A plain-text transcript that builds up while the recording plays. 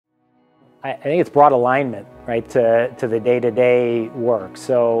I think it's brought alignment, right, to the day-to-day work.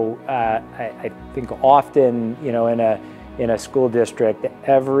 So I think often, you know, in a school district,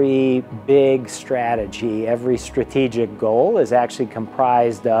 every big strategy, every strategic goal is actually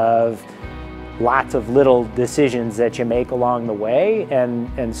comprised of lots of little decisions that you make along the way,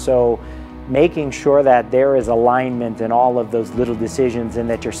 and so making sure that there is alignment in all of those little decisions and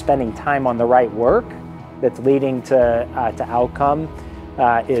that you're spending time on the right work that's leading to outcome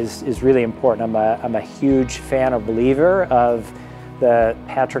is really important. I'm a huge fan or believer of the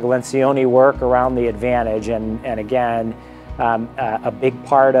Patrick Lencioni work around the advantage, and again, a big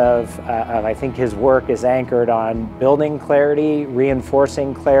part of I think his work is anchored on building clarity,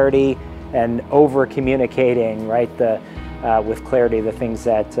 reinforcing clarity, and over communicating, right, with clarity the things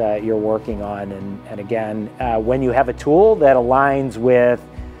that you're working on. And again, when you have a tool that aligns with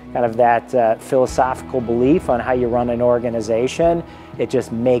kind of that philosophical belief on how you run an organization, it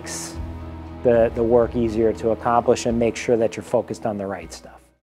just makes the work easier to accomplish and make sure that you're focused on the right stuff.